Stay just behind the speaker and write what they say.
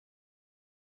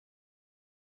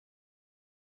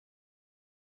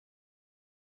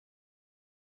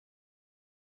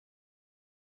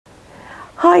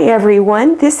Hi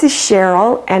everyone, this is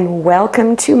Cheryl and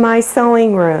welcome to my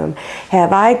sewing room.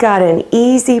 Have I got an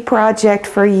easy project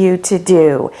for you to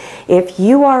do? If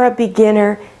you are a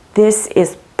beginner, this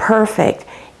is perfect.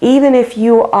 Even if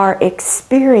you are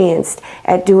experienced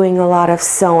at doing a lot of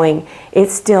sewing,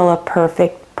 it's still a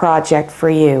perfect project for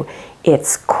you.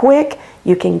 It's quick,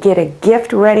 you can get a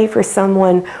gift ready for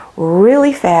someone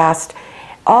really fast.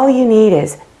 All you need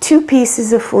is 2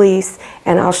 pieces of fleece,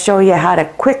 and I'll show you how to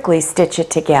quickly stitch it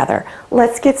together.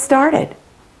 Let's get started.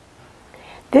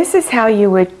 This is how you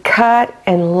would cut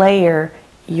and layer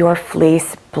your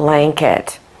fleece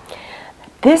blanket.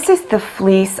 This is the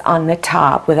fleece on the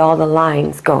top with all the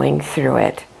lines going through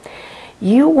it.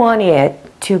 You want it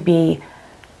to be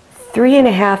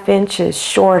 3.5 inches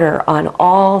shorter on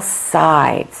all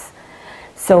sides.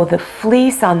 So the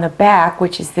fleece on the back,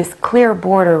 which is this clear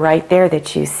border right there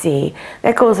that you see,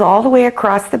 that goes all the way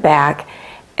across the back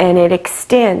and it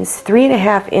extends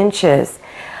 3.5 inches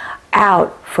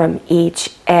out from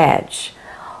each edge.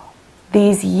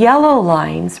 These yellow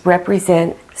lines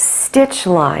represent stitch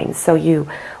lines, so you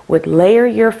would layer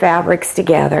your fabrics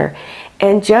together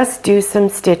and just do some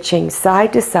stitching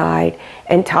side to side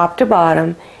and top to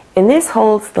bottom, and this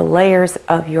holds the layers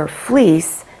of your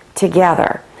fleece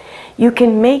together. You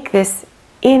can make this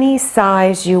any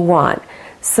size you want.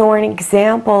 So an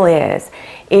example is,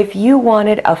 if you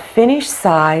wanted a finished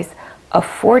size of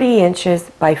 40 inches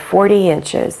by 40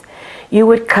 inches, you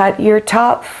would cut your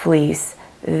top fleece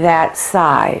that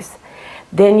size.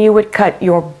 Then you would cut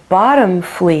your bottom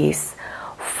fleece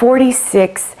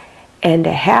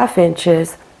 46.5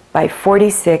 inches by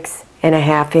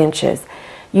 46.5 inches.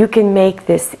 You can make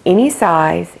this any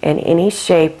size and any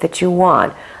shape that you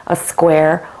want, a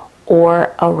square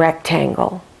or a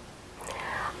rectangle.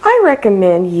 I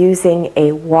recommend using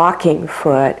a walking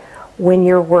foot when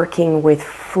you're working with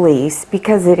fleece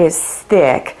because it is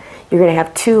thick. You're going to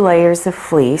have 2 layers of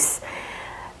fleece.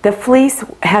 The fleece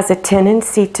has a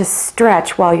tendency to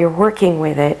stretch while you're working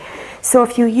with it. So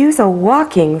if you use a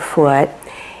walking foot,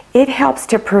 it helps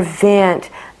to prevent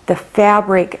the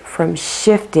fabric from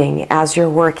shifting as you're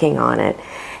working on it.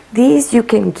 These you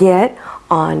can get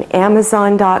on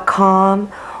Amazon.com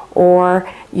or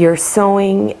your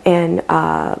sewing and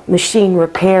machine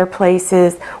repair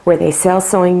places where they sell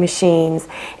sewing machines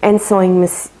and sewing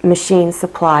machine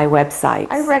supply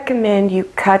websites. I recommend you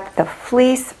cut the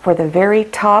fleece for the very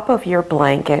top of your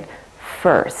blanket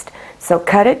first. So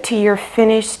cut it to your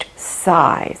finished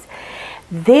size.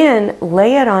 Then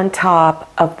lay it on top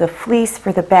of the fleece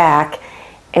for the back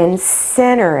and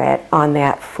center it on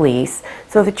that fleece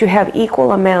so that you have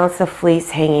equal amounts of fleece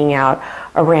hanging out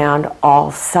around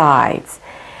all sides.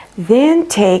 Then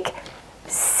take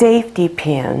safety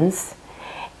pins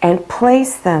and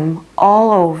place them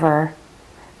all over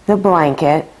the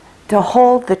blanket to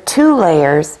hold the 2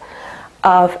 layers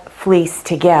of fleece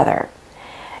together.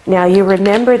 Now you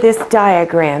remember this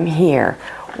diagram here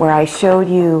where I showed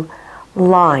you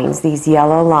lines, these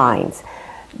yellow lines.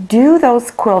 Do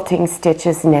those quilting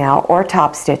stitches now, or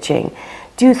top stitching.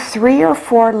 Do 3 or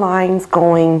 4 lines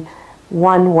going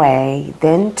one way,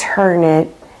 then turn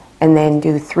it, and then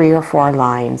do 3 or 4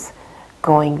 lines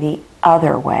going the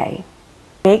other way.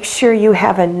 Make sure you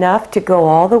have enough to go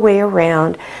all the way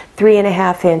around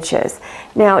 3.5 inches.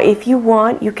 Now if you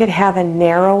want, you could have a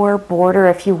narrower border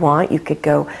if you want. You could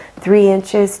go 3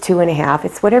 inches, 2.5.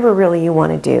 It's whatever really you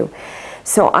want to do.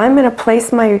 So I'm going to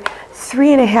place my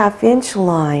 3.5 inch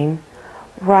line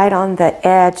right on the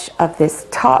edge of this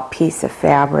top piece of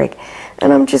fabric,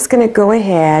 and I'm just going to go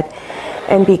ahead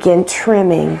and begin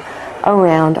trimming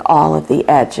around all of the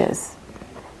edges.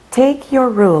 Take your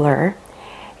ruler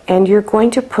and you're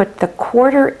going to put the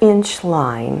 1/4 inch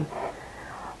line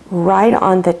right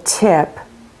on the tip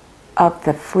of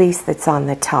the fleece that's on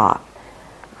the top.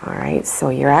 Alright, so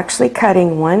you're actually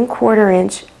cutting 1/4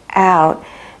 inch out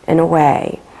and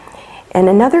away. And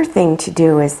another thing to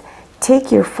do is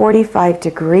take your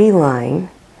 45-degree line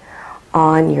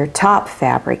on your top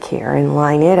fabric here and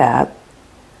line it up,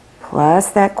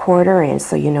 plus that 1/4 inch,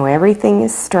 so you know everything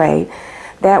is straight.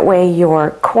 That way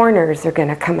your corners are going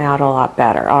to come out a lot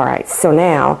better. Alright, so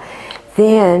now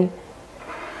then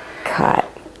cut.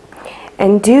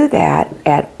 And do that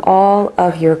at all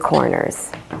of your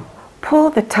corners. Pull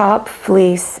the top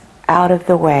fleece out of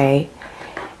the way,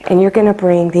 and you're going to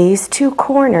bring these 2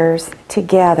 corners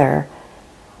together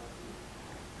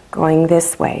going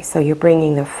this way. So you're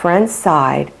bringing the front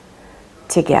side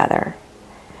together.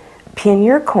 Pin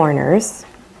your corners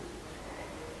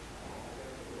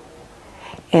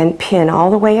and pin all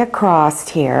the way across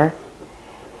here.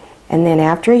 And then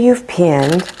after you've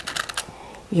pinned,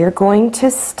 you're going to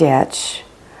stitch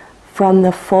from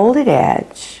the folded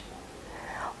edge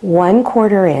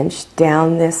 1/4 inch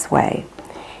down this way.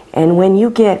 And when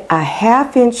you get a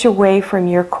 1/2 inch away from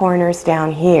your corners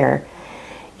down here,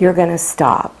 you're going to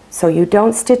stop. So you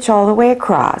don't stitch all the way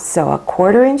across. So a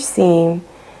 1/4 inch seam,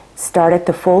 start at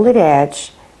the folded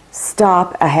edge,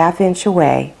 stop a 1/2 inch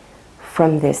away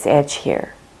from this edge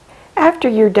here. After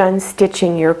you're done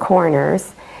stitching your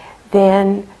corners,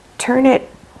 then turn it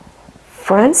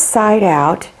front side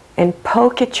out and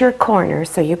poke at your corners.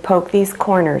 So you poke these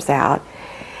corners out.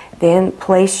 Then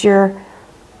place your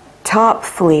top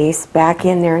fleece back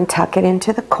in there and tuck it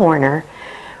into the corner.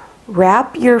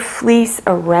 Wrap your fleece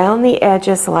around the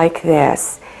edges like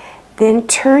this. Then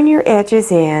turn your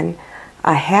edges in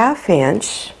a 1/2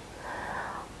 inch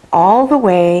all the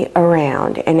way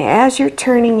around. And as you're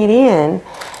turning it in,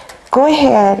 go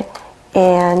ahead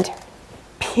and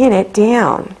pin it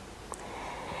down.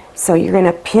 So you're going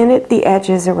to pin it the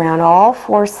edges around all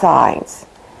 4 sides.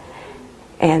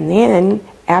 And then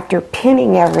after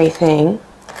pinning everything,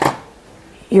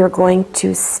 you're going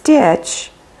to stitch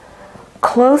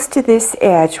close to this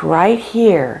edge right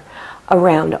here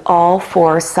around all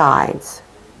 4 sides.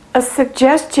 A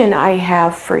suggestion I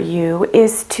have for you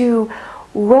is to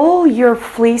roll your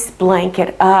fleece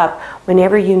blanket up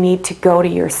whenever you need to go to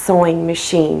your sewing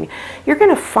machine. You're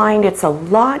going to find it's a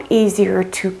lot easier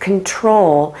to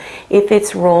control if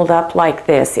it's rolled up like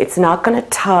this. It's not going to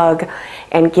tug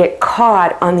and get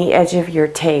caught on the edge of your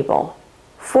table.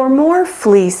 For more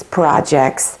fleece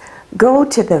projects, go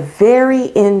to the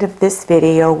very end of this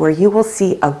video where you will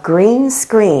see a green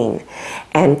screen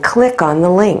and click on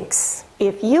the links.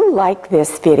 If you like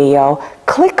this video,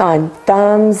 click on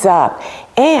thumbs up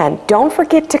and don't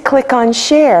forget to click on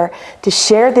share to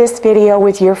share this video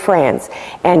with your friends.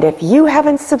 And if you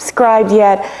haven't subscribed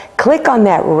yet, click on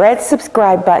that red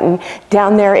subscribe button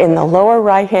down there in the lower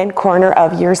right-hand corner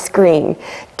of your screen.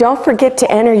 Don't forget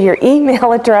to enter your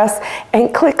email address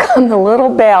and click on the little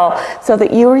bell so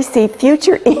that you receive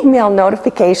future email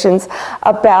notifications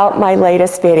about my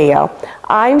latest video.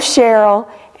 I'm Cheryl.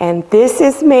 And this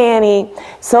is Manny.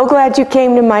 So glad you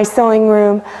came to my sewing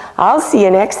room. I'll see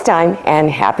you next time, and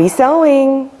happy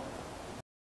sewing!